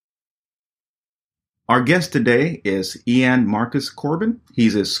Our guest today is Ian Marcus Corbin.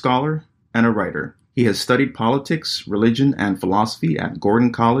 He's a scholar and a writer. He has studied politics, religion, and philosophy at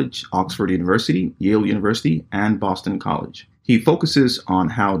Gordon College, Oxford University, Yale University, and Boston College. He focuses on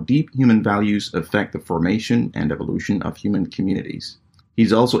how deep human values affect the formation and evolution of human communities.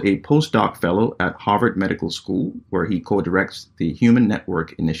 He's also a postdoc fellow at Harvard Medical School, where he co-directs the Human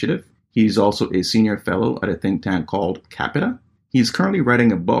Network Initiative. He's also a senior fellow at a think tank called Capita. He's currently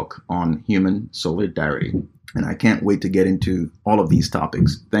writing a book on human solidarity, and I can't wait to get into all of these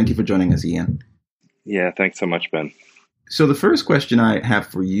topics. Thank you for joining us, Ian. Yeah, thanks so much, Ben. So the first question I have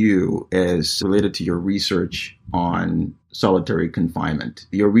for you is related to your research on solitary confinement.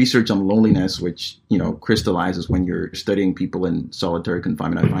 Your research on loneliness, which, crystallizes when you're studying people in solitary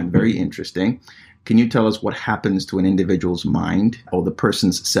confinement, I find very interesting. Can you tell us what happens to an individual's mind or the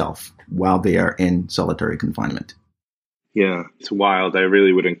person's self while they are in solitary confinement? Yeah, it's wild. I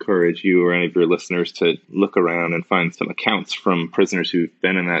really would encourage you or any of your listeners to look around and find some accounts from prisoners who've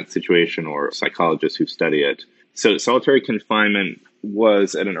been in that situation or psychologists who study it. So solitary confinement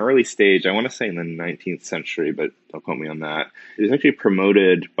was at an early stage, I want to say in the 19th century, but don't quote me on that. It was actually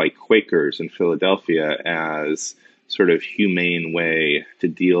promoted by Quakers in Philadelphia as sort of humane way to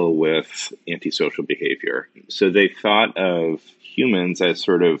deal with antisocial behavior. So they thought of humans as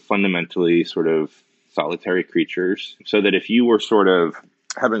sort of fundamentally sort of solitary creatures, so that if you were sort of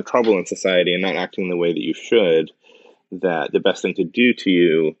having trouble in society and not acting the way that you should, that the best thing to do to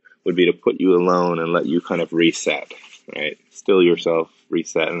you would be to put you alone and let you kind of reset, right? Still yourself,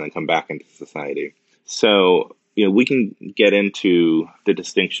 reset, and then come back into society. So, we can get into the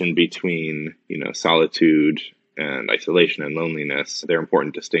distinction between, solitude and isolation and loneliness. They're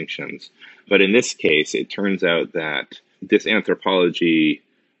important distinctions. But in this case, it turns out that this anthropology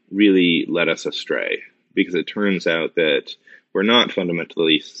really led us astray, because it turns out that we're not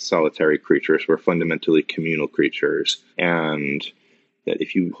fundamentally solitary creatures, we're fundamentally communal creatures, and that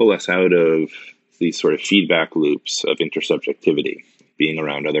if you pull us out of these sort of feedback loops of intersubjectivity, being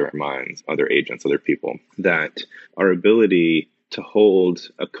around other minds, other agents, other people, that our ability to hold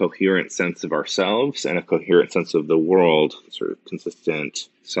a coherent sense of ourselves and a coherent sense of the world, sort of consistent,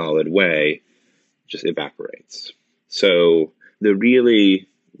 solid way, just evaporates. So the really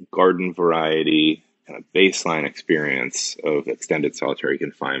garden variety kind of baseline experience of extended solitary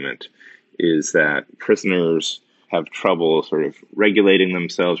confinement is that prisoners have trouble sort of regulating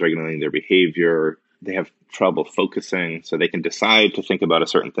themselves, regulating their behavior. They have trouble focusing, so they can decide to think about a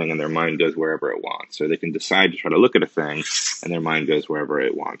certain thing and their mind goes wherever it wants. So they can decide to try to look at a thing and their mind goes wherever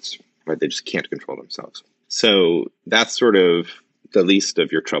it wants, but they just can't control themselves. So that's sort of the least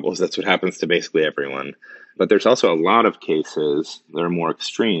of your troubles. That's what happens to basically everyone. But there's also a lot of cases that are more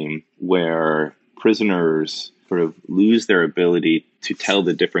extreme where prisoners sort of lose their ability to tell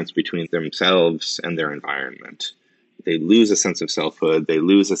the difference between themselves and their environment. They lose a sense of selfhood. They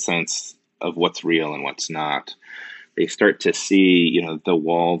lose a sense of what's real and what's not. They start to see, the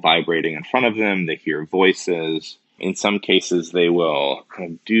wall vibrating in front of them. They hear voices. In some cases, they will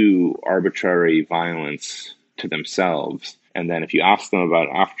kind of do arbitrary violence to themselves. And then if you ask them about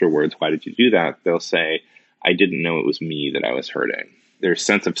it afterwards, why did you do that? They'll say, I didn't know it was me that I was hurting. Their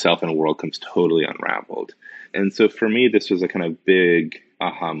sense of self in the world comes totally unraveled. And so for me, this was a kind of big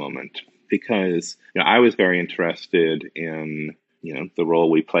aha moment, because I was very interested in the role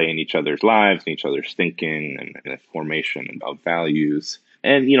we play in each other's lives, in each other's thinking, and the formation of values.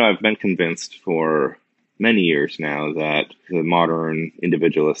 And I've been convinced for many years now that the modern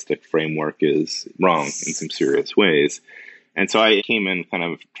individualistic framework is wrong in some serious ways. And so I came in kind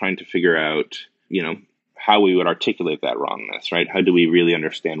of trying to figure out, how we would articulate that wrongness, right? How do we really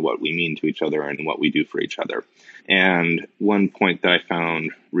understand what we mean to each other and what we do for each other? And one point that I found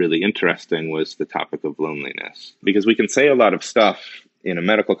really interesting was the topic of loneliness, because we can say a lot of stuff in a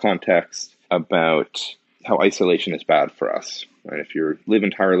medical context about how isolation is bad for us, right? If you live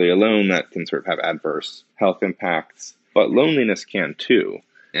entirely alone, that can sort of have adverse health impacts, but loneliness can too.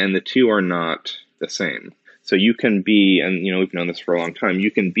 And the two are not the same. So you can be, and we've known this for a long time, you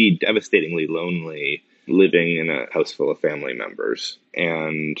can be devastatingly lonely living in a house full of family members.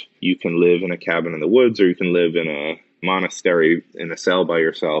 And you can live in a cabin in the woods, or you can live in a monastery in a cell by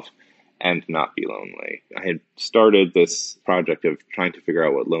yourself and not be lonely. I had started this project of trying to figure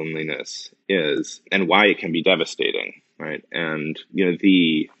out what loneliness is and why it can be devastating, right? And,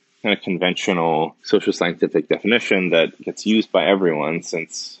 the kind of conventional social scientific definition that gets used by everyone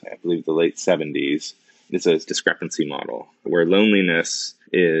since, I believe, the late 70s is a discrepancy model, where loneliness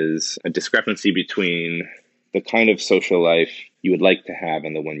is a discrepancy between the kind of social life you would like to have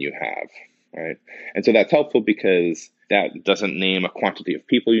and the one you have, right? And so that's helpful because That doesn't name a quantity of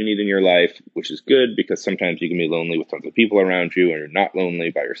people you need in your life, which is good because sometimes you can be lonely with tons of people around you and you're not lonely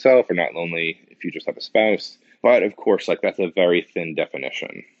by yourself or not lonely if you just have a spouse. But of course, like that's a very thin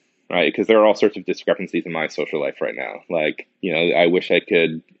definition, right? Because there are all sorts of discrepancies in my social life right now. Like, I wish I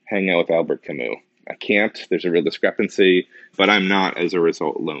could hang out with Albert Camus. I can't. There's a real discrepancy, but I'm not as a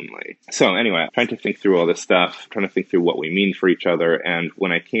result lonely. So anyway, trying to think through all this stuff, trying to think through what we mean for each other. And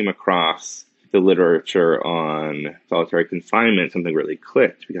when I came across the literature on solitary confinement, something really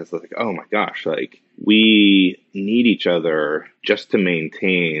clicked because I was like, oh my gosh, like we need each other just to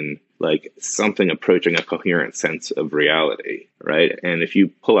maintain like something approaching a coherent sense of reality, right? And if you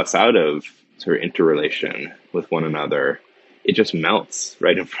pull us out of sort of interrelation with one another, it just melts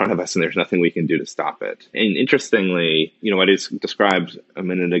right in front of us and there's nothing we can do to stop it. And interestingly, what is described a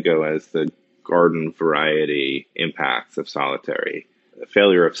minute ago as the garden variety impacts of solitary, the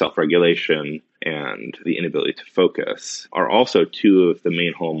failure of self-regulation and the inability to focus are also two of the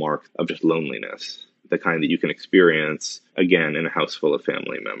main hallmarks of just loneliness, the kind that you can experience, again, in a house full of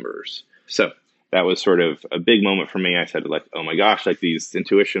family members. So that was sort of a big moment for me. I said, like, oh my gosh, like these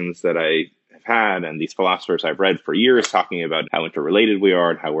intuitions that I have had and these philosophers I've read for years talking about how interrelated we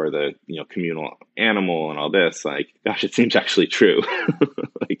are and how we're the communal animal and all this, like, gosh, it seems actually true.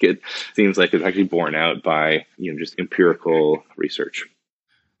 Like it seems like it's actually borne out by just empirical research.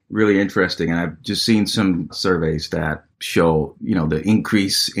 Really interesting. And I've just seen some surveys that show, the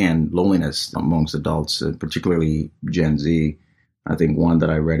increase in loneliness amongst adults, particularly Gen Z. I think one that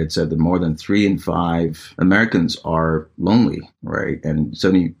I read, it said that more than 3 in 5 Americans are lonely, right? And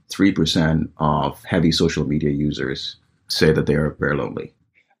 73% of heavy social media users say that they are very lonely.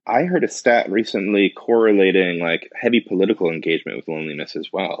 I heard a stat recently correlating like heavy political engagement with loneliness as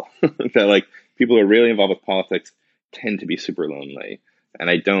well. That like people who are really involved with politics tend to be super lonely. And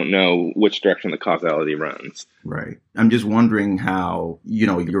I don't know which direction the causality runs. Right. I'm just wondering how,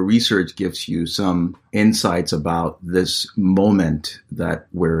 your research gives you some insights about this moment that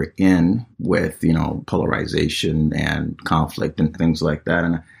we're in with, polarization and conflict and things like that.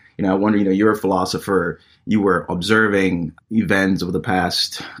 And, I wonder, you're a philosopher. You were observing events over the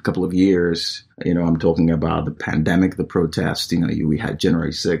past couple of years. I'm talking about the pandemic, the protests. We had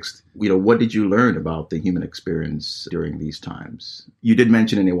January 6th. What did you learn about the human experience during these times? You did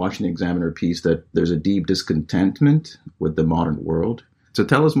mention in a Washington Examiner piece that there's a deep discontentment with the modern world. So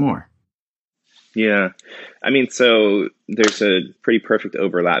tell us more. Yeah. I mean, so there's a pretty perfect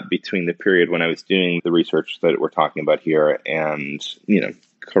overlap between the period when I was doing the research that we're talking about here and,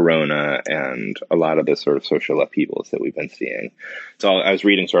 Corona and a lot of the sort of social upheavals that we've been seeing. So I was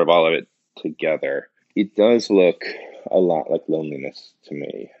reading sort of all of it together. It does look a lot like loneliness to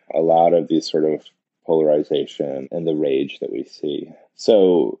me. A lot of these sort of polarization and the rage that we see.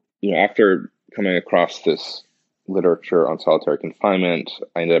 So, after coming across this literature on solitary confinement,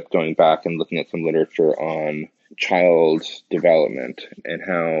 I ended up going back and looking at some literature on child development and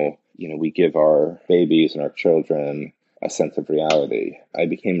how, we give our babies and our children a sense of reality. I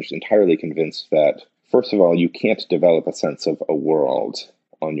became just entirely convinced that, first of all, you can't develop a sense of a world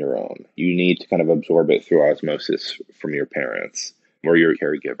on your own. You need to kind of absorb it through osmosis from your parents or your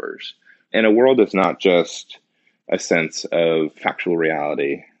caregivers. And a world is not just a sense of factual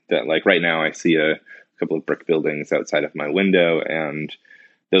reality that, like, right now I see a couple of brick buildings outside of my window and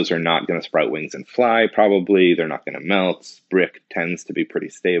those are not going to sprout wings and fly, probably. They're not going to melt. Brick tends to be pretty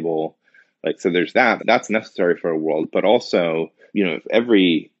stable. So there's that's necessary for a world. But also,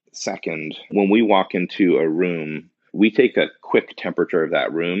 every second when we walk into a room, we take a quick temperature of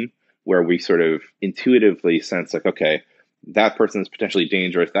that room where we sort of intuitively sense like, okay, that person is potentially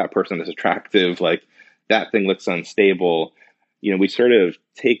dangerous. That person is attractive. Like that thing looks unstable. We sort of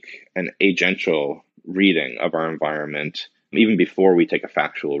take an agential reading of our environment even before we take a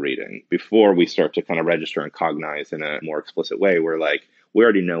factual reading, before we start to kind of register and cognize in a more explicit way. We're like, we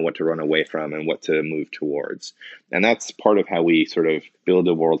already know what to run away from and what to move towards. And that's part of how we sort of build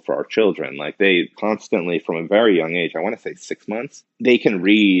a world for our children. Like they constantly, from a very young age, I want to say 6 months, they can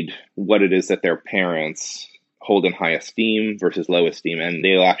read what it is that their parents hold in high esteem versus low esteem. And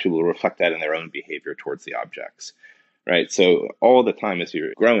they'll actually reflect that in their own behavior towards the objects, right? So all the time as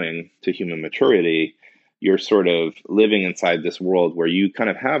you're growing to human maturity, you're sort of living inside this world where you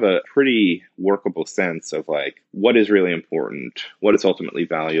kind of have a pretty workable sense of like, what is really important? What is ultimately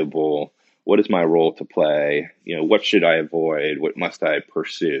valuable? What is my role to play? What should I avoid? What must I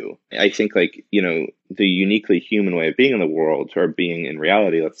pursue? I think like, the uniquely human way of being in the world or being in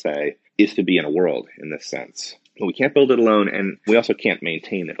reality, let's say, is to be in a world in this sense. But we can't build it alone and we also can't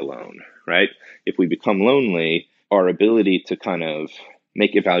maintain it alone, right? If we become lonely, our ability to kind of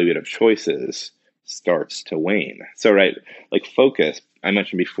make evaluative choices starts to wane. So, right, like focus, I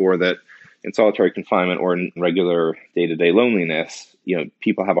mentioned before that in solitary confinement or in regular day-to-day loneliness,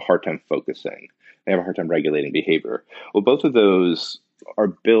 people have a hard time focusing. They have a hard time regulating behavior. Well, both of those are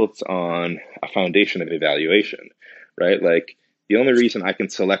built on a foundation of evaluation, right? Like the only reason I can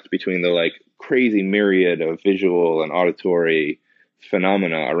select between the like crazy myriad of visual and auditory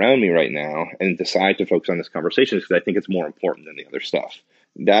phenomena around me right now and decide to focus on this conversation is because I think it's more important than the other stuff.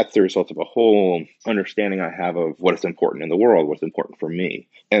 That's the result of a whole understanding I have of what is important in the world, what's important for me.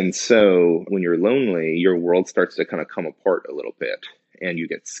 And so when you're lonely, your world starts to kind of come apart a little bit. And you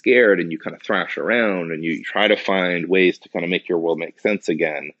get scared and you kind of thrash around and you try to find ways to kind of make your world make sense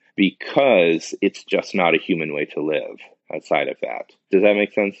again because it's just not a human way to live outside of that. Does that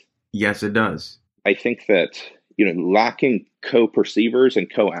make sense? Yes, it does. I think that, lacking co-perceivers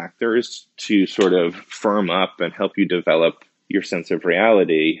and co-actors to sort of firm up and help you develop your sense of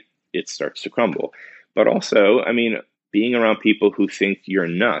reality, it starts to crumble. But also, being around people who think you're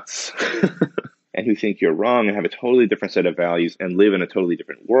nuts and who think you're wrong and have a totally different set of values and live in a totally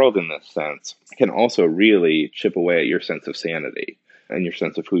different world in this sense can also really chip away at your sense of sanity and your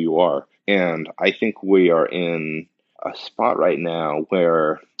sense of who you are. And I think we are in a spot right now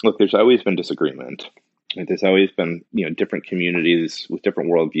where, look, there's always been disagreement. There's always been, different communities with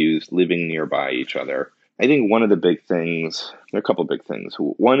different worldviews living nearby each other. I think one of the big things, there are a couple of big things.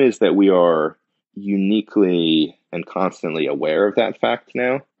 One is that we are uniquely and constantly aware of that fact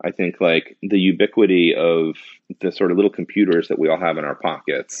now. I think like the ubiquity of the sort of little computers that we all have in our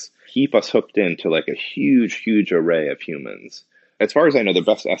pockets keep us hooked into like a huge array of humans. As far as I know, the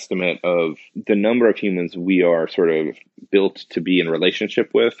best estimate of the number of humans we are sort of built to be in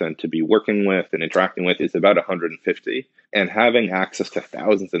relationship with and to be working with and interacting with is about 150. And having access to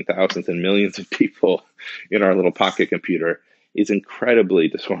thousands and thousands and millions of people in our little pocket computer is incredibly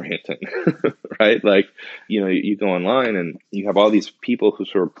disorienting, right? Like, you go online and you have all these people who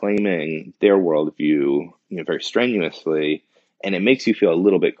sort of claiming their worldview, very strenuously, and it makes you feel a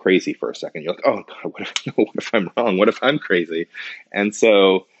little bit crazy for a second. You're like, oh God, what if I'm wrong? What if I'm crazy? And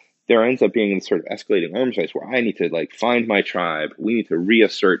so there ends up being this sort of escalating arms race where I need to like find my tribe. We need to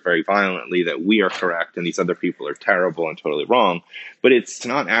reassert very violently that we are correct and these other people are terrible and totally wrong. But it's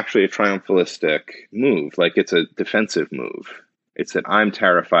not actually a triumphalistic move. Like it's a defensive move. It's that I'm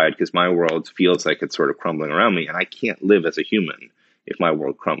terrified because my world feels like it's sort of crumbling around me and I can't live as a human if my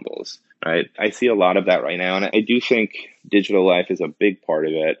world crumbles, right? I see a lot of that right now. And I do think digital life is a big part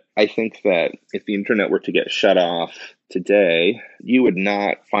of it. I think that if the internet were to get shut off today, you would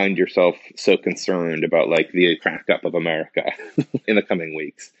not find yourself so concerned about like the crack up of America in the coming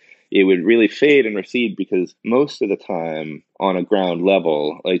weeks. It would really fade and recede because most of the time on a ground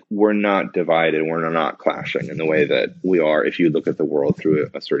level, like we're not divided, we're not clashing in the way that we are if you look at the world through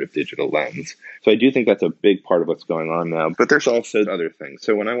a sort of digital lens. So I do think that's a big part of what's going on now. But there's also other things.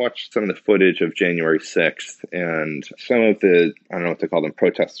 So when I watched some of the footage of January 6th and some of the, I don't know what to call them,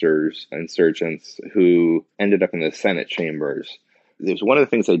 protesters, insurgents who ended up in the Senate chambers, there's one of the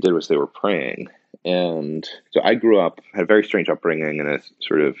things they did was they were praying. And so I grew up, had a very strange upbringing, and a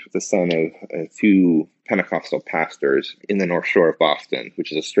sort of the son of two Pentecostal pastors in the North Shore of Boston,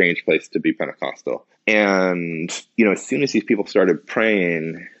 which is a strange place to be Pentecostal. And, as soon as these people started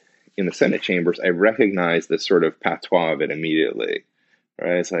praying in the Senate chambers, I recognized this sort of patois of it immediately.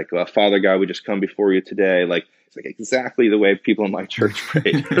 Right? It's like, well, Father God, we just come before you today. Like, it's like exactly the way people in my church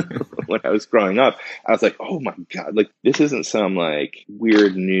prayed when I was growing up. I was like, oh my God, like this isn't some like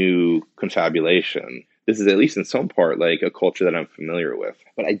weird new confabulation. This is at least in some part like a culture that I'm familiar with.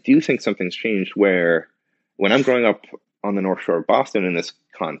 But I do think something's changed where when I'm growing up on the North Shore of Boston in this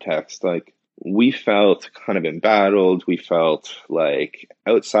context, like we felt kind of embattled. We felt like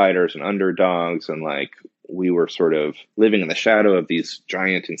outsiders and underdogs and like we were sort of living in the shadow of these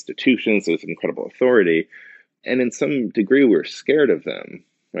giant institutions with incredible authority. And in some degree, we were scared of them,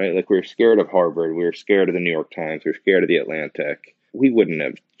 right? Like we were scared of Harvard. We were scared of the New York Times. We were scared of the Atlantic. We wouldn't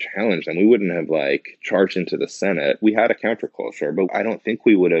have challenged them. We wouldn't have like charged into the Senate. We had a counterculture, but I don't think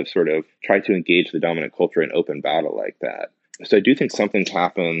we would have sort of tried to engage the dominant culture in open battle like that. So I do think something's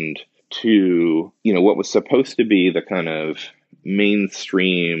happened to, what was supposed to be the kind of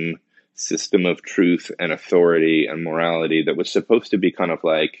mainstream system of truth and authority and morality that was supposed to be kind of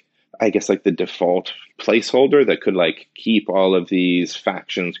like, I guess like the default placeholder that could like keep all of these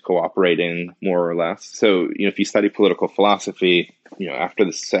factions cooperating more or less. So, if you study political philosophy, after from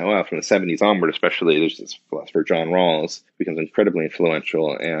the 70s onward, especially, there's this philosopher, John Rawls, becomes incredibly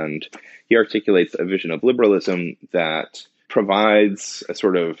influential. And he articulates a vision of liberalism that provides a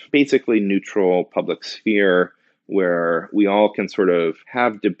sort of basically neutral public sphere where we all can sort of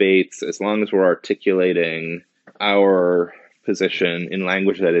have debates as long as we're articulating our position in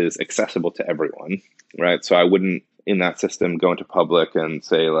language that is accessible to everyone, right? So I wouldn't, in that system, go into public and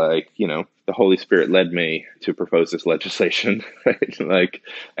say, like, the Holy Spirit led me to propose this legislation, right? Like,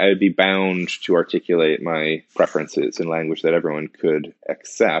 I would be bound to articulate my preferences in language that everyone could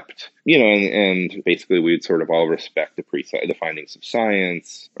accept, and basically we'd sort of all respect the findings of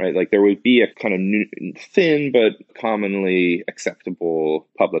science, right? Like, there would be a kind of thin but commonly acceptable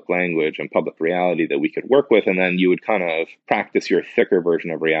public language and public reality that we could work with, and then you would kind of practice your thicker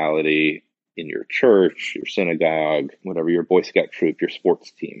version of reality in your church, your synagogue, whatever, your Boy Scout troop, your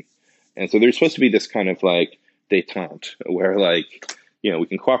sports team. And so there's supposed to be this kind of like détente where, like, we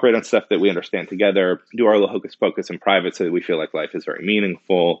can cooperate on stuff that we understand together, do our little hocus pocus in private so that we feel like life is very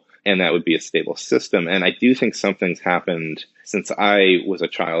meaningful, and that would be a stable system. And I do think something's happened since I was a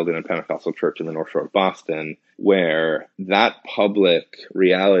child in a Pentecostal church in the North Shore of Boston, where that public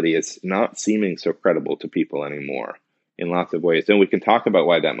reality is not seeming so credible to people anymore in lots of ways. And we can talk about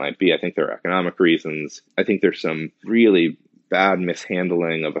why that might be. I think there are economic reasons. I think there's some really bad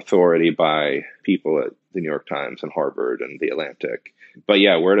mishandling of authority by people at the New York Times and Harvard and the Atlantic. But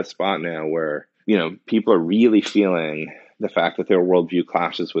yeah, we're at a spot now where, people are really feeling the fact that their worldview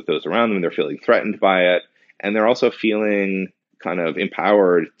clashes with those around them. They're feeling threatened by it. And they're also feeling kind of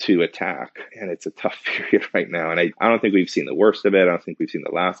empowered to attack. And it's a tough period right now. And I don't think we've seen the worst of it. I don't think we've seen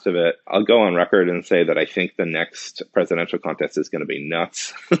the last of it. I'll go on record and say that I think the next presidential contest is going to be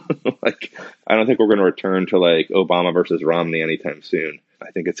nuts. Like, I don't think we're going to return to like Obama versus Romney anytime soon.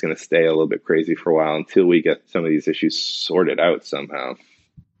 I think it's going to stay a little bit crazy for a while until we get some of these issues sorted out somehow.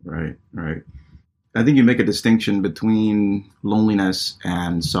 Right. I think you make a distinction between loneliness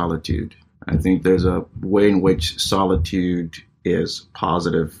and solitude. I think there's a way in which solitude is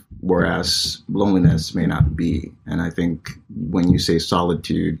positive, whereas loneliness may not be. And I think when you say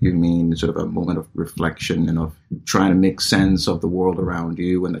solitude, you mean sort of a moment of reflection and of trying to make sense of the world around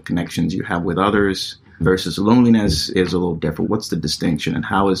you and the connections you have with others, versus loneliness is a little different. What's the distinction, and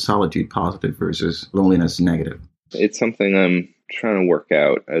how is solitude positive versus loneliness negative? It's something I'm trying to work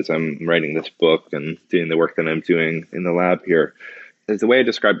out as I'm writing this book and doing the work that I'm doing in the lab here. As the way I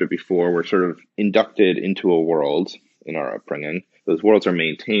described it before, we're sort of inducted into a world in our upbringing. Those worlds are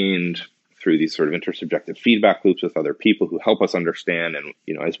maintained through these sort of intersubjective feedback loops with other people who help us understand. And,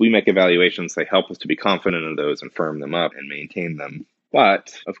 as we make evaluations, they help us to be confident in those and firm them up and maintain them.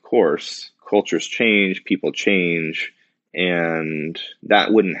 But, of course, cultures change, people change, and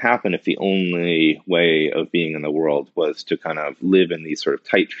that wouldn't happen if the only way of being in the world was to kind of live in these sort of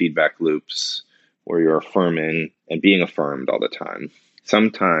tight feedback loops where you're affirming and being affirmed all the time.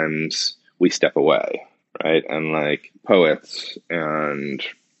 Sometimes we step away, right? And like poets and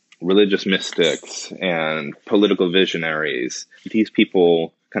religious mystics and political visionaries, these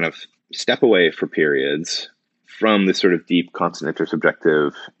people kind of step away for periods from this sort of deep, constant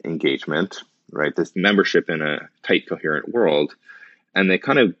intersubjective engagement, right? This membership in a tight, coherent world. And they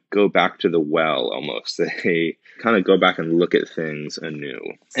kind of go back to the well almost. They kind of go back and look at things anew.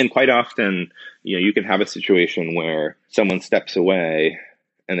 And quite often, you can have a situation where someone steps away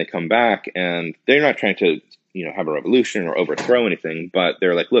and they come back and they're not trying to, have a revolution or overthrow anything, but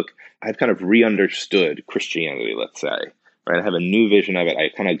they're like, look, I've kind of re-understood Christianity, let's say, right? I have a new vision of it. I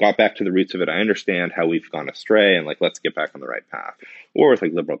kind of got back to the roots of it. I understand how we've gone astray and like, let's get back on the right path. Or with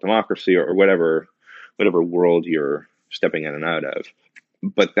like liberal democracy or whatever world you're stepping in and out of.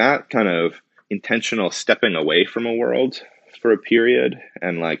 But that kind of intentional stepping away from a world for a period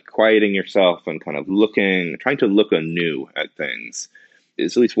and like quieting yourself and kind of trying to look anew at things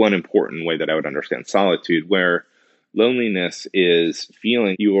is at least one important way that I would understand solitude, where loneliness is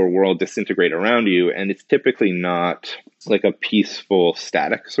feeling your world disintegrate around you. And it's typically not like a peaceful,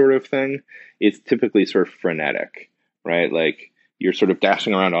 static sort of thing. It's typically sort of frenetic, right? Like, you're sort of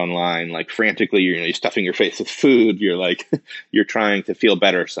dashing around online, like frantically, you're stuffing your face with food. You're like, you're trying to feel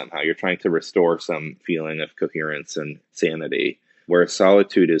better somehow. You're trying to restore some feeling of coherence and sanity. Whereas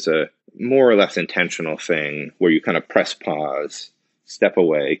solitude is a more or less intentional thing where you kind of press pause, step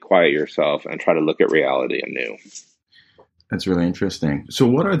away, quiet yourself, and try to look at reality anew. That's really interesting. So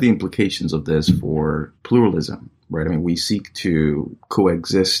what are the implications of this for pluralism, right? I mean, we seek to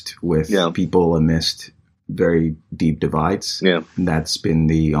coexist with people amidst very deep divides. Yeah. That's been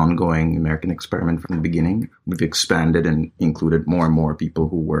the ongoing American experiment from the beginning. We've expanded and included more and more people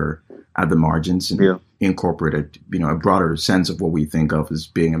who were at the margins and incorporated, a broader sense of what we think of as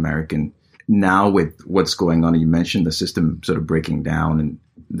being American. Now with what's going on, you mentioned the system sort of breaking down, and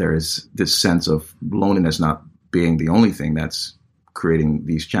there is this sense of loneliness not being the only thing that's creating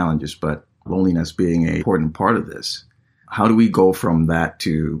these challenges, but loneliness being an important part of this. How do we go from that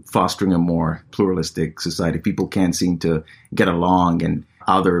to fostering a more pluralistic society? People can't seem to get along, and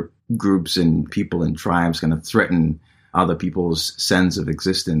other groups and people and tribes kind of threaten other people's sense of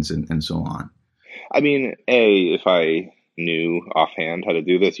existence and so on. I mean, if I knew offhand how to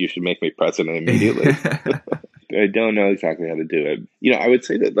do this, you should make me president immediately. I don't know exactly how to do it. I would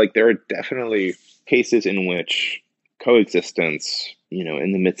say that there are definitely cases in which coexistence,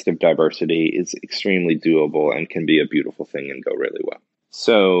 in the midst of diversity is extremely doable and can be a beautiful thing and go really well.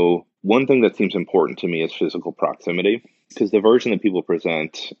 So one thing that seems important to me is physical proximity, because the version that people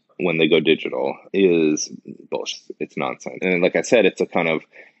present when they go digital is bullshit. It's nonsense. And like I said, it's a kind of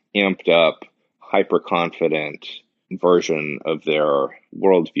amped up, hyper confident version of their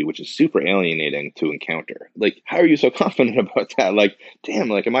worldview, which is super alienating to encounter. How are you so confident about that?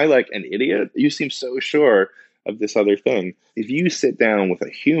 Damn, am I an idiot? You seem so sure of this other thing. If you sit down with a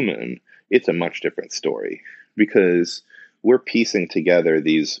human, it's a much different story, because we're piecing together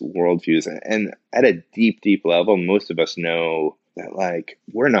these worldviews. And at a deep, deep level, most of us know that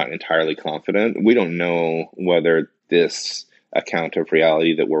we're not entirely confident. We don't know whether this account of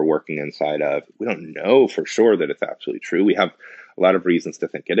reality that we're working inside of, we don't know for sure that it's absolutely true. We have a lot of reasons to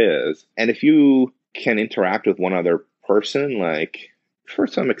think it is. And if you can interact with one other person, for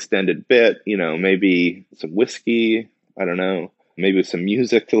some extended bit, maybe some whiskey, I don't know, maybe some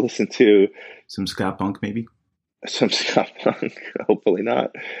music to listen to. Some ska punk, maybe? Some ska punk, hopefully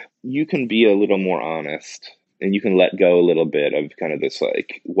not. You can be a little more honest, and you can let go a little bit of kind of this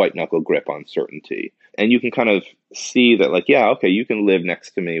white knuckle grip on certainty. And you can kind of see that yeah, okay, you can live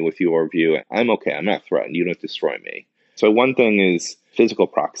next to me with your view. I'm okay. I'm not threatened. You don't destroy me. So one thing is physical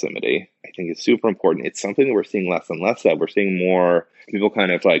proximity. I think is super important. It's something that we're seeing less and less of. We're seeing more people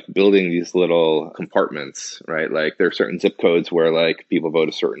kind of building these little compartments, right? There are certain zip codes where people vote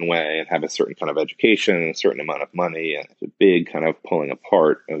a certain way and have a certain kind of education and a certain amount of money. And it's a big kind of pulling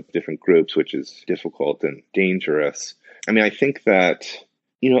apart of different groups, which is difficult and dangerous. I mean, I think that,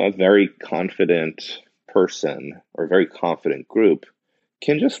 a very confident person or a very confident group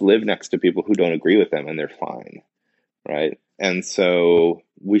can just live next to people who don't agree with them and they're fine, right? And so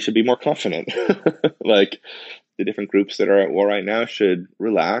we should be more confident. The different groups that are at war right now should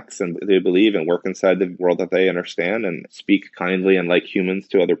relax, and they believe and work inside the world that they understand and speak kindly and like humans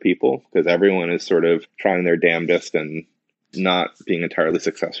to other people, because everyone is sort of trying their damnedest and not being entirely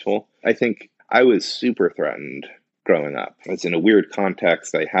successful. I think I was super threatened growing up. I was in a weird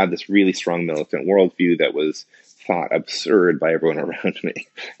context. I had this really strong militant worldview that was thought absurd by everyone around me.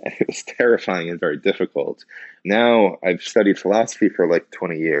 And it was terrifying and very difficult. Now I've studied philosophy for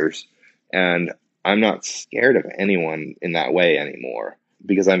 20 years, and I'm not scared of anyone in that way anymore,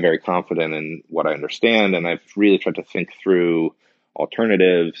 because I'm very confident in what I understand, and I've really tried to think through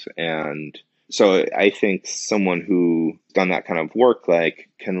alternatives. And so I think someone who's done that kind of work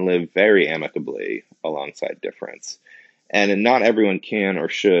can live very amicably alongside difference. And not everyone can or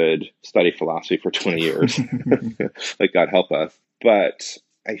should study philosophy for 20 years. God help us. But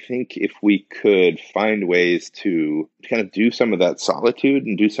I think if we could find ways to kind of do some of that solitude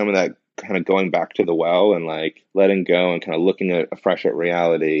and do some of that kind of going back to the well and letting go and kind of looking afresh at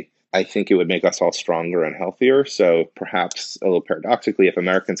reality, I think it would make us all stronger and healthier. So perhaps a little paradoxically, if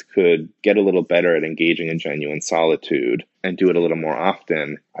Americans could get a little better at engaging in genuine solitude and do it a little more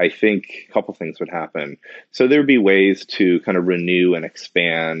often, I think a couple things would happen. So there would be ways to kind of renew and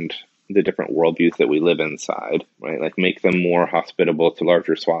expand the different worldviews that we live inside, right? Make them more hospitable to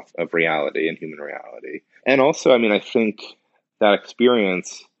larger swaths of reality and human reality. And also, I mean, I think that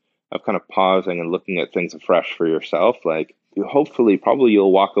experience of kind of pausing and looking at things afresh for yourself, hopefully, probably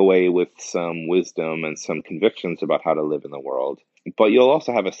you'll walk away with some wisdom and some convictions about how to live in the world. But you'll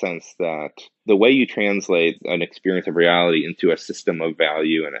also have a sense that the way you translate an experience of reality into a system of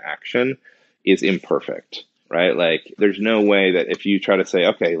value and action is imperfect, right? There's no way that if you try to say,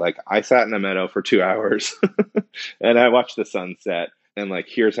 okay, I sat in a meadow for 2 hours and I watched the sunset, and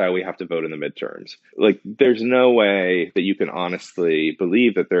here's how we have to vote in the midterms. There's no way that you can honestly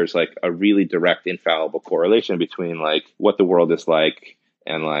believe that there's a really direct, infallible correlation between what the world is like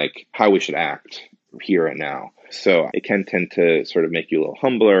and how we should act here and now. So it can tend to sort of make you a little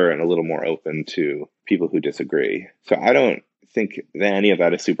humbler and a little more open to people who disagree. So I don't think that any of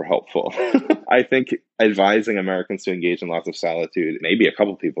that is super helpful. I think advising Americans to engage in lots of solitude, maybe a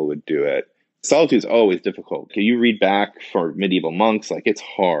couple people would do it. Solitude is always difficult. Can you read back for medieval monks? It's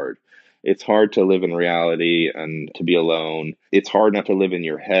hard. It's hard to live in reality and to be alone. It's hard not to live in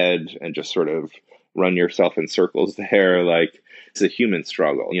your head and just sort of run yourself in circles there. It's a human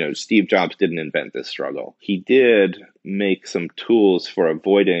struggle. Steve Jobs didn't invent this struggle. He did make some tools for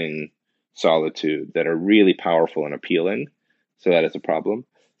avoiding solitude that are really powerful and appealing. So that is a problem.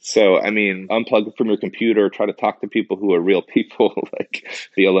 So, I mean, unplug from your computer, try to talk to people who are real people, like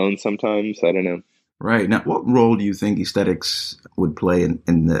be alone sometimes. I don't know. Right. Now, what role do you think aesthetics would play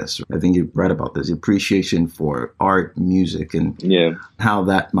in this? I think you've read about this appreciation for art, music, and Yeah, how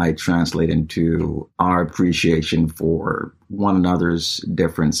that might translate into our appreciation for one another's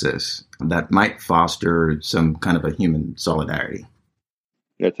differences that might foster some kind of a human solidarity.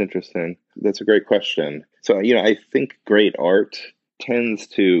 that's interesting. That's a great question. So, I think great art tends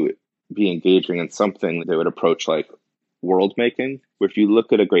to be engaging in something that would approach like world making, where if you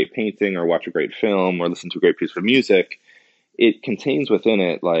look at a great painting or watch a great film or listen to a great piece of music, it contains within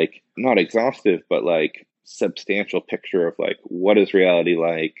it like not exhaustive, but like substantial picture of like what is reality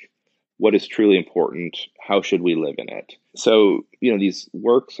like, what is truly important, how should we live in it. So, these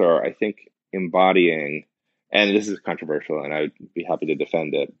works are, I think, embodying, and this is controversial and I'd be happy to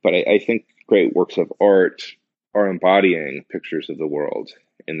defend it, but I think great works of art are embodying pictures of the world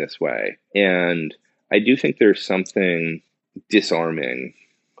in this way. And I do think there's something disarming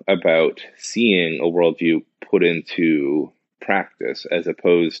about seeing a worldview put into practice as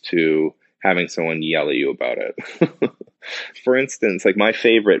opposed to having someone yell at you about it. For instance, like my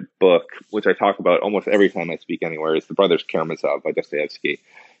favorite book, which I talk about almost every time I speak anywhere, is The Brothers Karamazov by Dostoevsky.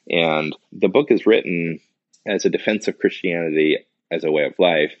 And the book is written as a defense of Christianity as a way of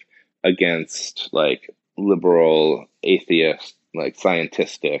life against like liberal, atheist, like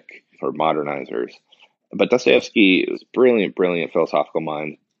scientistic or modernizers. But Dostoevsky was brilliant, brilliant philosophical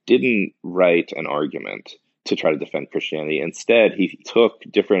mind, didn't write an argument to try to defend Christianity. Instead, he took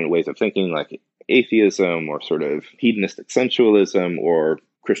different ways of thinking, like atheism or sort of hedonistic sensualism or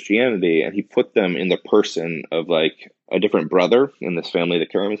Christianity, and he put them in the person of like a different brother in this family, the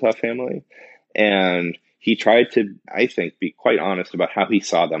Karamazov family. And he tried to, I think, be quite honest about how he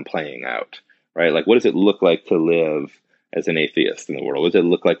saw them playing out, right? Like, what does it look like to live as an atheist in the world? What does it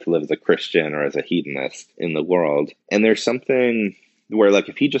look like to live as a Christian or as a hedonist in the world? And there's something where, like,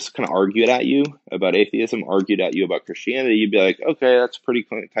 if he just kind of argued at you about atheism, argued at you about Christianity, you'd be like, okay, that's a pretty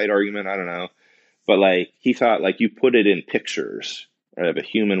tight argument. I don't know. But, like, he thought, like, you put it in pictures, right, of a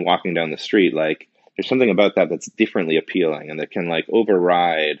human walking down the street. Like, there's something about that that's differently appealing and that can, like,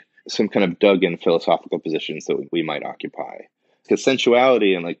 override some kind of dug-in philosophical positions that we might occupy. Because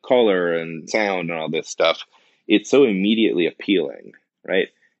sensuality and, like, color and sound and all this stuff, it's so immediately appealing, right?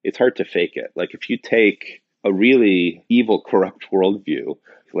 It's hard to fake it. Like if you take a really evil, corrupt worldview,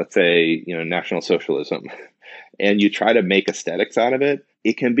 let's say, National Socialism, and you try to make aesthetics out of it,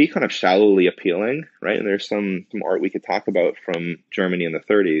 it can be kind of shallowly appealing, right? And there's some art we could talk about from Germany in the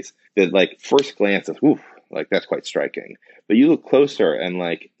 30s that like first glance is, ooh, like that's quite striking. But you look closer and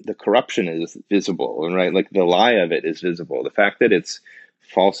like the corruption is visible, and right, like the lie of it is visible. The fact that it's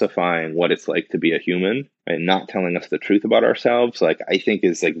falsifying what it's like to be a human and not telling us the truth about ourselves, like I think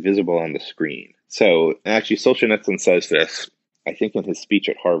is like visible on the screen. So actually Solzhenitsyn says this, I think in his speech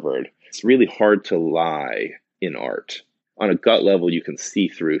at Harvard, it's really hard to lie in art. On a gut level, you can see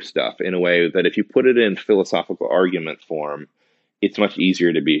through stuff in a way that if you put it in philosophical argument form, it's much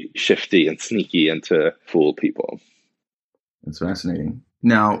easier to be shifty and sneaky and to fool people. That's fascinating.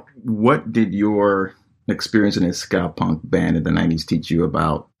 Now, what did your experience in a ska punk band in the 90s teach you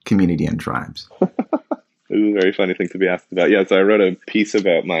about community and tribes? It was a very funny thing to be asked about. Yeah, so I wrote a piece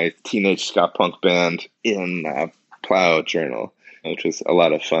about my teenage ska punk band in Plow Journal, which was a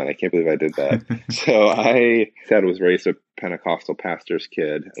lot of fun. I can't believe I did that. So I was raised a Pentecostal pastor's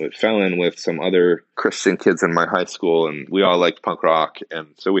kid. I fell in with some other Christian kids in my high school, and we all liked punk rock. And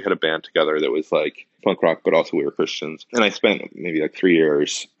so we had a band together that was like punk rock, but also we were Christians. And I spent maybe like 3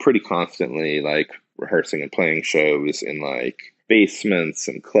 years pretty constantly like rehearsing and playing shows in like basements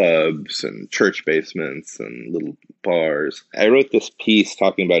and clubs and church basements and little bars. I wrote this piece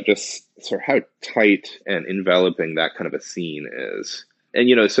talking about just sort of how tight and enveloping that kind of a scene is.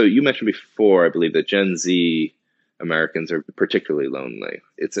 And, so you mentioned before, I believe, that Gen Z Americans are particularly lonely.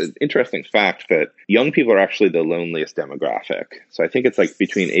 It's an interesting fact that young people are actually the loneliest demographic. So I think it's like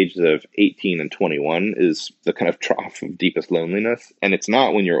between ages of 18 and 21 is the kind of trough of deepest loneliness. And it's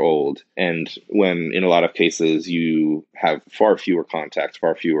not when you're old. And when in a lot of cases you have far fewer contacts,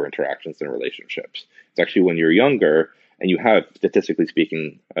 far fewer interactions and relationships. It's actually when you're younger and you have, statistically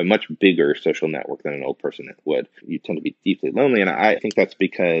speaking, a much bigger social network than an old person would, you tend to be deeply lonely. And I think that's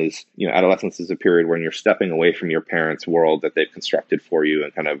because, adolescence is a period when you're stepping away from your parents' world that they've constructed for you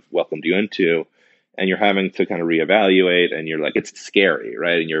and kind of welcomed you into, and you're having to kind of reevaluate, and you're like, it's scary,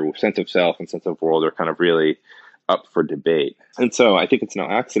 right? And your sense of self and sense of world are kind of really up for debate. And so I think it's no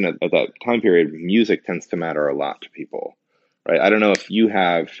accident at that time period, music tends to matter a lot to people. right? I don't know if you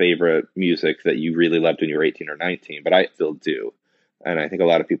have favorite music that you really loved when you were 18 or 19, but I still do. And I think a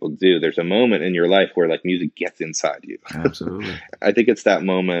lot of people do. There's a moment in your life where like music gets inside you. Absolutely. I think it's that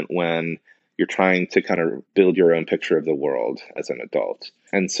moment when you're trying to kind of build your own picture of the world as an adult.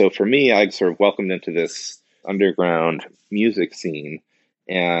 And so for me, I sort of welcomed into this underground music scene,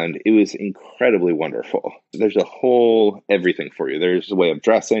 and it was incredibly wonderful. There's a whole everything for you. There's a way of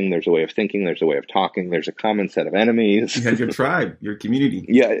dressing, there's a way of thinking, there's a way of talking, there's a common set of enemies. You had your tribe, your community.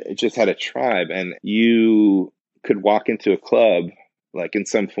 Yeah, it just had a tribe, and you could walk into a club like in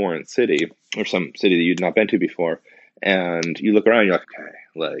some foreign city or some city that you'd not been to before, and you look around, you're like, okay,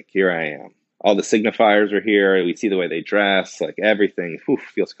 like here I am. All the signifiers are here. We see the way they dress, like everything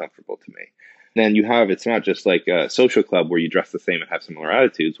feels comfortable to me. Then you have, it's not just like a social club where you dress the same and have similar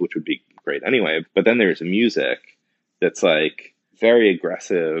attitudes, which would be great anyway. But then there's music that's like very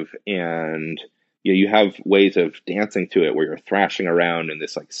aggressive, and you have ways of dancing to it where you're thrashing around in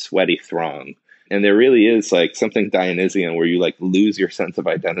this like sweaty throng. And there really is like something Dionysian where you like lose your sense of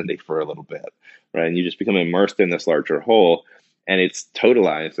identity for a little bit, right? And you just become immersed in this larger whole, and it's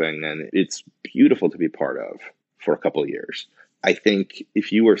totalizing, and it's beautiful to be part of for a couple of years. I think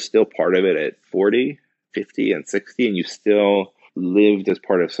if you were still part of it at 40, 50, and 60, and you still lived as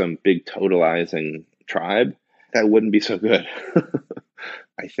part of some big totalizing tribe, that wouldn't be so good.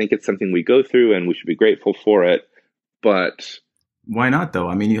 I think it's something we go through, and we should be grateful for it. But why not, though?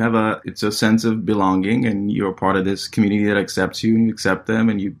 I mean, it's a sense of belonging, and you're part of this community that accepts you, and you accept them,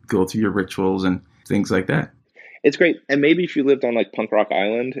 and you go through your rituals and things like that. It's great. And maybe if you lived on like Punk Rock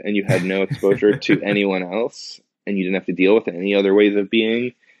Island and you had no exposure to anyone else, and you didn't have to deal with any other ways of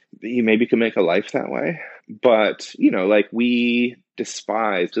being, you maybe could make a life that way. But, like we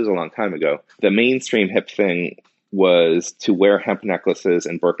despised, this was a long time ago, the mainstream hip thing was to wear hemp necklaces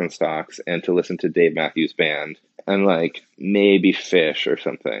and Birkenstocks and to listen to Dave Matthews Band and like maybe Fish or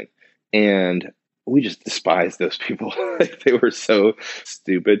something. And we just despised those people. Like they were so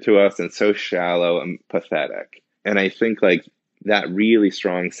stupid to us and so shallow and pathetic. And I think like that really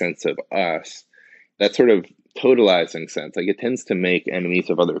strong sense of us, that sort of totalizing sense, like it tends to make enemies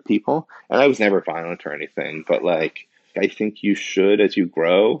of other people. And I was never violent or anything, but like I think you should, as you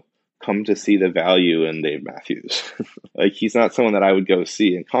grow, come to see the value in Dave Matthews. Like he's not someone that I would go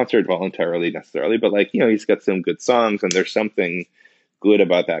see in concert voluntarily necessarily, but like, he's got some good songs, and there's something good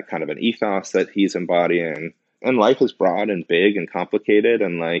about that kind of an ethos that he's embodying. And life is broad and big and complicated,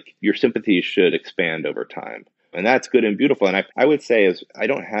 and like your sympathies should expand over time. And that's good and beautiful. And I would say is I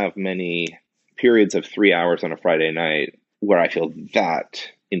don't have many periods of 3 hours on a Friday night where I feel that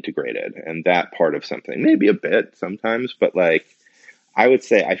integrated and that part of something. Maybe a bit sometimes, but like I would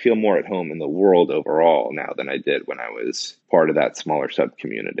say I feel more at home in the world overall now than I did when I was part of that smaller sub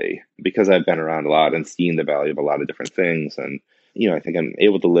community, because I've been around a lot and seen the value of a lot of different things. And, I think I'm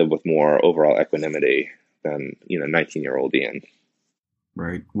able to live with more overall equanimity than, 19-year-old Ian.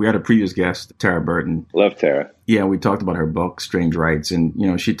 Right. We had a previous guest, Tara Burton. Love Tara. Yeah, we talked about her book, Strange Rights.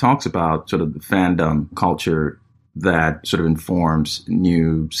 And, she talks about sort of the fandom culture that sort of informs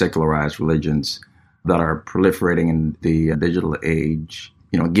new secularized religions that are proliferating in the digital age,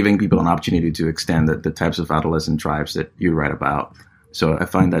 giving people an opportunity to extend the types of adolescent tribes that you write about. So I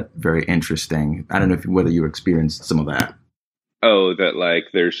find that very interesting. I don't know whether you experienced some of that. Oh, that like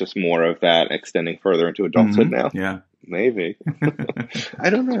there's just more of that extending further into adulthood now? Yeah. Maybe. I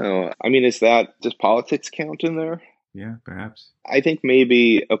don't know. I mean, does politics count in there? Yeah, perhaps. I think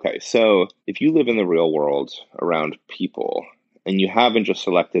maybe, okay, so if you live in the real world around people and you haven't just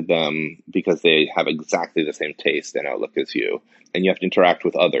selected them because they have exactly the same taste and outlook as you, and you have to interact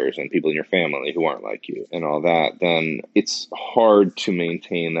with others and people in your family who aren't like you and all that, then it's hard to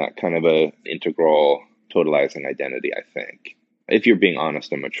maintain that kind of a integral, totalizing identity, I think, if you're being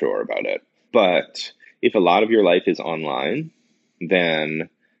honest and mature about it. But if a lot of your life is online, then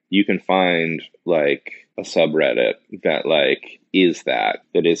you can find like a subreddit that like that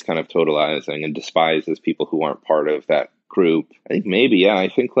is kind of totalizing and despises people who aren't part of that group. I think maybe, yeah, I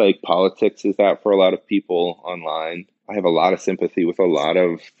think like politics is that for a lot of people online. I have a lot of sympathy with a lot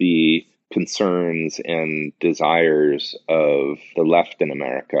of the concerns and desires of the left in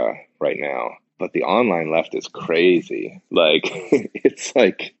America right now. But the online left is crazy. Like, it's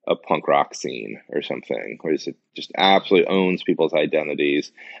like a punk rock scene or something, where it just absolutely owns people's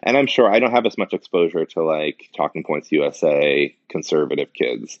identities. And I'm sure I don't have as much exposure to like Talking Points USA conservative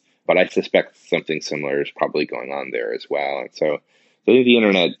kids, but I suspect something similar is probably going on there as well. And so I think the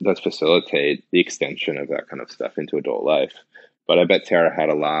internet does facilitate the extension of that kind of stuff into adult life. But I bet Tara had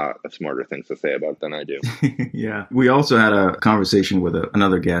a lot of smarter things to say about it than I do. Yeah. We also had a conversation with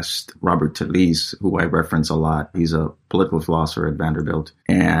another guest, Robert Talisse, who I reference a lot. He's a political philosopher at Vanderbilt,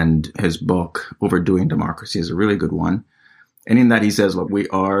 and his book, Overdoing Democracy, is a really good one. And in that, he says, look, we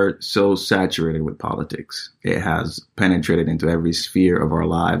are so saturated with politics. It has penetrated into every sphere of our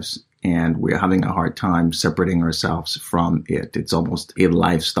lives, and we're having a hard time separating ourselves from it. It's almost a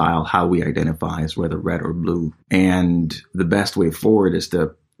lifestyle, how we identify as whether red or blue. And the best way forward is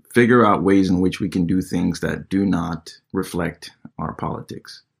to figure out ways in which we can do things that do not reflect our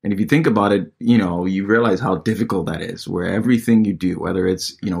politics. And if you think about it, you realize how difficult that is, where everything you do, whether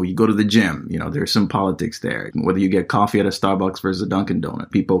it's, you go to the gym, there's some politics there. Whether you get coffee at a Starbucks versus a Dunkin'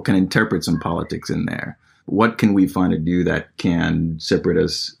 Donut, people can interpret some politics in there. What can we find to do that can separate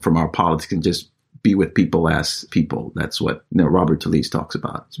us from our politics and just be with people as people? That's what Robert Talisse talks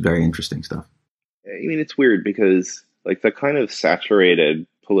about. It's very interesting stuff. I mean, it's weird because like the kind of saturated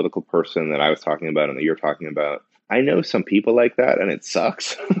political person that I was talking about and that you're talking about, I know some people like that, and it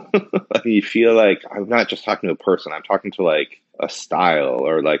sucks. Like, you feel like I'm not just talking to a person, I'm talking to like a style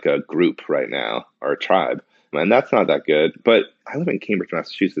or like a group right now or a tribe. And that's not that good. But I live in Cambridge,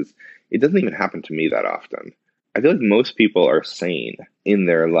 Massachusetts. It doesn't even happen to me that often. I feel like most people are sane in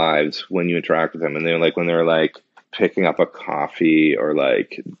their lives when you interact with them. And they're like, when they're like picking up a coffee or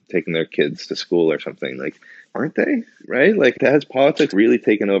like taking their kids to school or something, like, aren't they? Right? Like, has politics really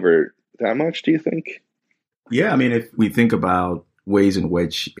taken over that much, do you think? Yeah, I mean, if we think about ways in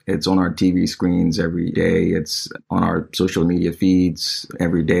which it's on our TV screens every day, it's on our social media feeds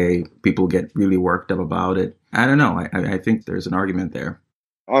every day, people get really worked up about it. I don't know. I think there's an argument there.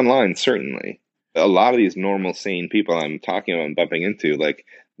 Online, certainly. A lot of these normal, sane people I'm talking about and bumping into, like,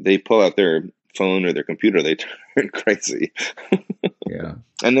 they pull out their phone or their computer, they turn crazy. Yeah.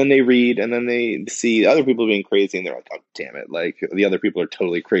 And then they read, and then they see other people being crazy, and they're like, oh, damn it. Like, the other people are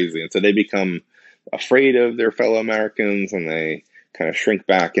totally crazy. And so they become afraid of their fellow Americans, and they kind of shrink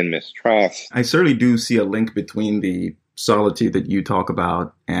back in mistrust. I certainly do see a link between the solitude that you talk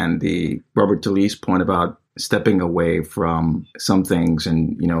about and the Robert Talisse point about stepping away from some things.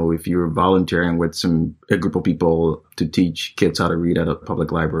 And, if you're volunteering with a group of people to teach kids how to read at a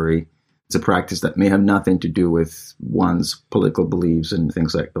public library, it's a practice that may have nothing to do with one's political beliefs and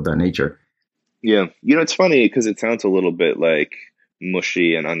things of that nature. Yeah. It's funny because it sounds a little bit like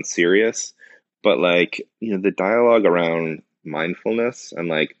mushy and unserious, but like, the dialogue around mindfulness and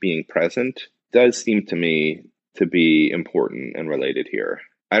like being present does seem to me to be important and related here.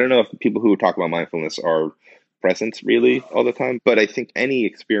 I don't know if people who talk about mindfulness are present really all the time, but I think any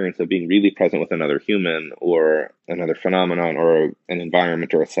experience of being really present with another human or another phenomenon or an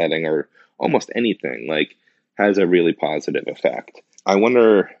environment or a setting or almost anything like has a really positive effect. I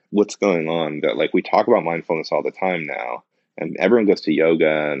wonder what's going on that like we talk about mindfulness all the time now, and everyone goes to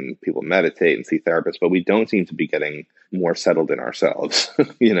yoga and people meditate and see therapists, but we don't seem to be getting more settled in ourselves.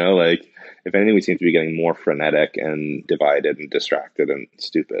 Like if anything, we seem to be getting more frenetic and divided and distracted and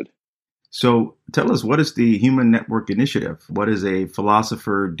stupid. So tell us, what is the Human Network Initiative? What is a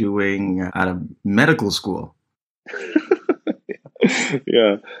philosopher doing at a medical school?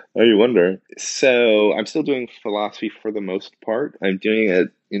 Yeah, you wonder. So I'm still doing philosophy for the most part. I'm doing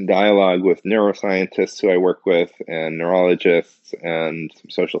it in dialogue with neuroscientists who I work with and neurologists and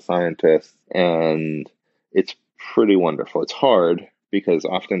social scientists. And it's pretty wonderful. It's hard because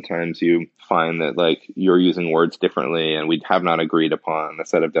oftentimes you find that like you're using words differently and we have not agreed upon a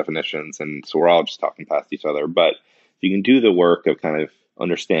set of definitions. And so we're all just talking past each other. But if you can do the work of kind of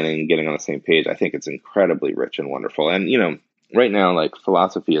understanding and getting on the same page, I think it's incredibly rich and wonderful. And, right now, like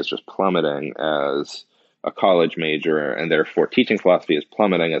philosophy is just plummeting as a college major, and therefore teaching philosophy is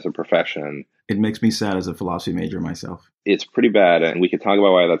plummeting as a profession. It makes me sad as a philosophy major myself. It's pretty bad, and we could talk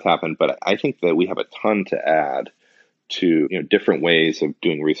about why that's happened, but I think that we have a ton to add to different ways of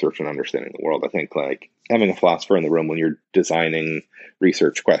doing research and understanding the world. I think like having a philosopher in the room when you're designing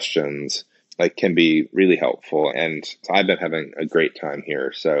research questions like can be really helpful, and I've been having a great time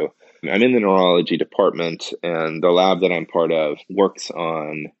here. So I'm in the neurology department, and the lab that I'm part of works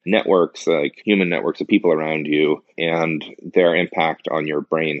on networks, like human networks of people around you and their impact on your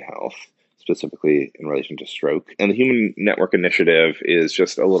brain health, specifically in relation to stroke. And the Human Network Initiative is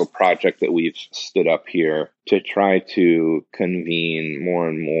just a little project that we've stood up here to try to convene more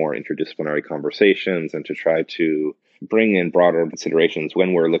and more interdisciplinary conversations and to try to bring in broader considerations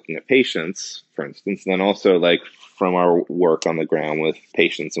when we're looking at patients, for instance, and then also like from our work on the ground with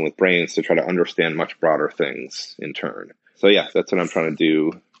patients and with brains to try to understand much broader things in turn. So yeah, that's what I'm trying to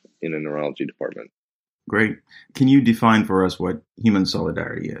do in a neurology department. Great. Can you define for us what human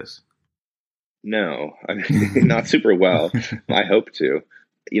solidarity is? No, I mean, not super well. I hope to.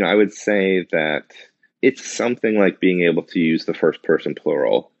 I would say that it's something like being able to use the first person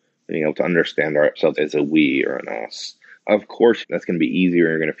plural, being able to understand ourselves as a we or an us. Of course, that's going to be easier.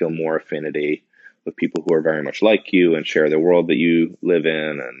 You're going to feel more affinity with people who are very much like you and share the world that you live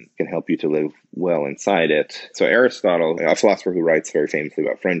in and can help you to live well inside it. So Aristotle, a philosopher who writes very famously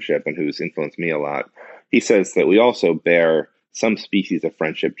about friendship and who's influenced me a lot, he says that we also bear some species of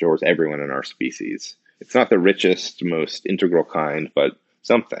friendship towards everyone in our species. It's not the richest, most integral kind, but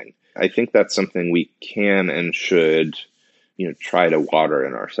something. I think that's something we can and should, try to water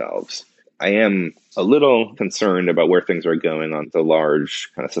in ourselves. I am a little concerned about where things are going on the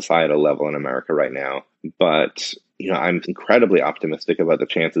large kind of societal level in America right now. But, I'm incredibly optimistic about the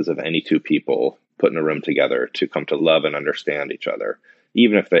chances of any two people put in a room together to come to love and understand each other,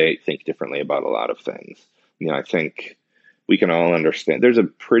 even if they think differently about a lot of things. I think we can all understand. There's a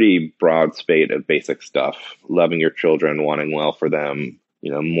pretty broad spate of basic stuff: loving your children, wanting well for them,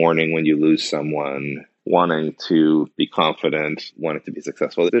 mourning when you lose someone, wanting to be confident, wanting to be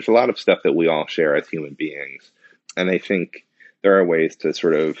successful. There's a lot of stuff that we all share as human beings. And I think there are ways to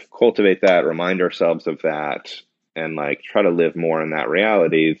sort of cultivate that, remind ourselves of that, and try to live more in that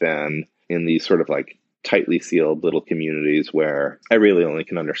reality than in these sort of tightly sealed little communities where I really only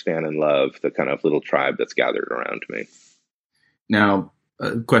can understand and love the kind of little tribe that's gathered around me. Now,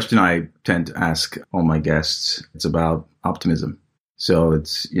 a question I tend to ask all my guests, it's about optimism. So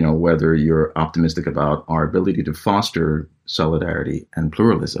it's, whether you're optimistic about our ability to foster solidarity and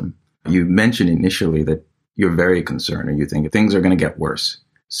pluralism. You mentioned initially that you're very concerned and you think things are going to get worse.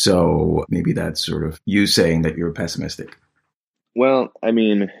 So maybe that's sort of you saying that you're pessimistic. Well, I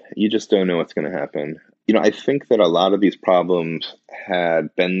mean, you just don't know what's going to happen. I think that a lot of these problems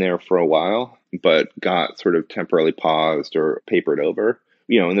had been there for a while, but got sort of temporarily paused or papered over.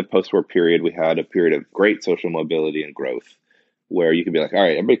 In the post-war period, we had a period of great social mobility and growth where you could be like, all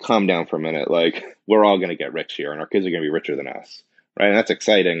right, everybody calm down for a minute. We're all going to get rich here and our kids are going to be richer than us. Right. And that's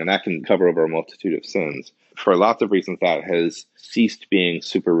exciting. And that can cover over a multitude of sins. For lots of reasons, that has ceased being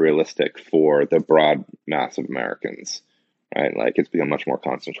super realistic for the broad mass of Americans. Right. It's become much more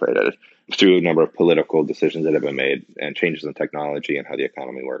concentrated through a number of political decisions that have been made and changes in technology and how the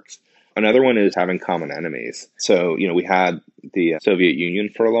economy works. Another one is having common enemies. So, we had the Soviet Union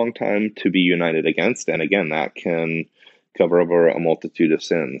for a long time to be united against. And again, that can cover over a multitude of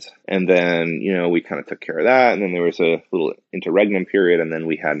sins. And then, we kind of took care of that. And then there was a little interregnum period. And then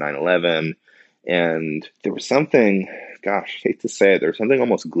we had 9/11. And there was something, gosh, I hate to say it, there was something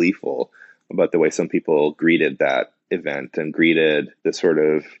almost gleeful about the way some people greeted that event and greeted the sort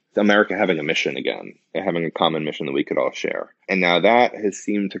of America having a mission again, and having a common mission that we could all share. And now that has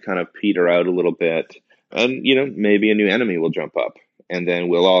seemed to kind of peter out a little bit. And, maybe a new enemy will jump up. And then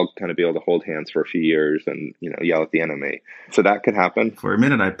we'll all kind of be able to hold hands for a few years and, yell at the enemy. So that could happen. For a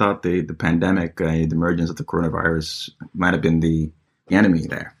minute, I thought the pandemic, the emergence of the coronavirus might have been the enemy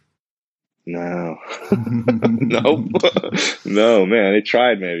there. No. Nope. No, man, they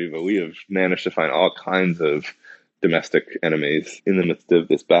tried maybe, but we have managed to find all kinds of domestic enemies in the midst of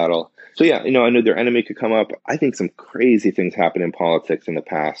this battle. So yeah, I know their enemy could come up. I think some crazy things happened in politics in the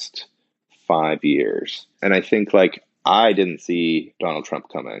past 5 years. And I think I didn't see Donald Trump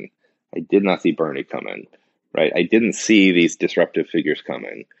coming. I did not see Bernie coming, right? I didn't see these disruptive figures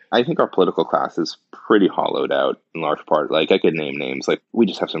coming. I think our political class is pretty hollowed out in large part. I could name names. We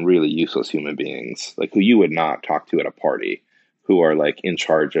just have some really useless human beings, who you would not talk to at a party, who are in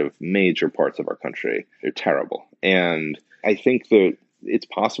charge of major parts of our country. They're terrible. And I think that it's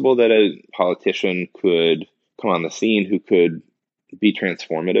possible that a politician could come on the scene who could be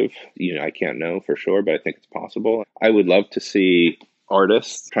transformative. I can't know for sure, but I think it's possible. I would love to see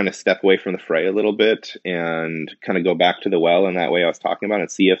artists trying to step away from the fray a little bit and kind of go back to the well in that way I was talking about and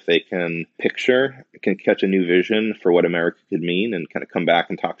see if they can catch a new vision for what America could mean and kind of come back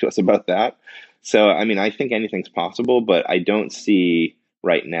and talk to us about that. So, I think anything's possible, but I don't see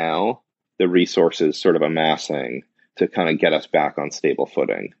right now the resources sort of amassing to kind of get us back on stable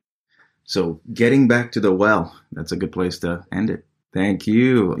footing. So getting back to the well, that's a good place to end it. Thank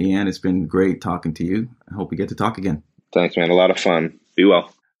you, Ian. It's been great talking to you. I hope we get to talk again. Thanks, man. A lot of fun. Be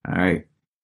well. All right.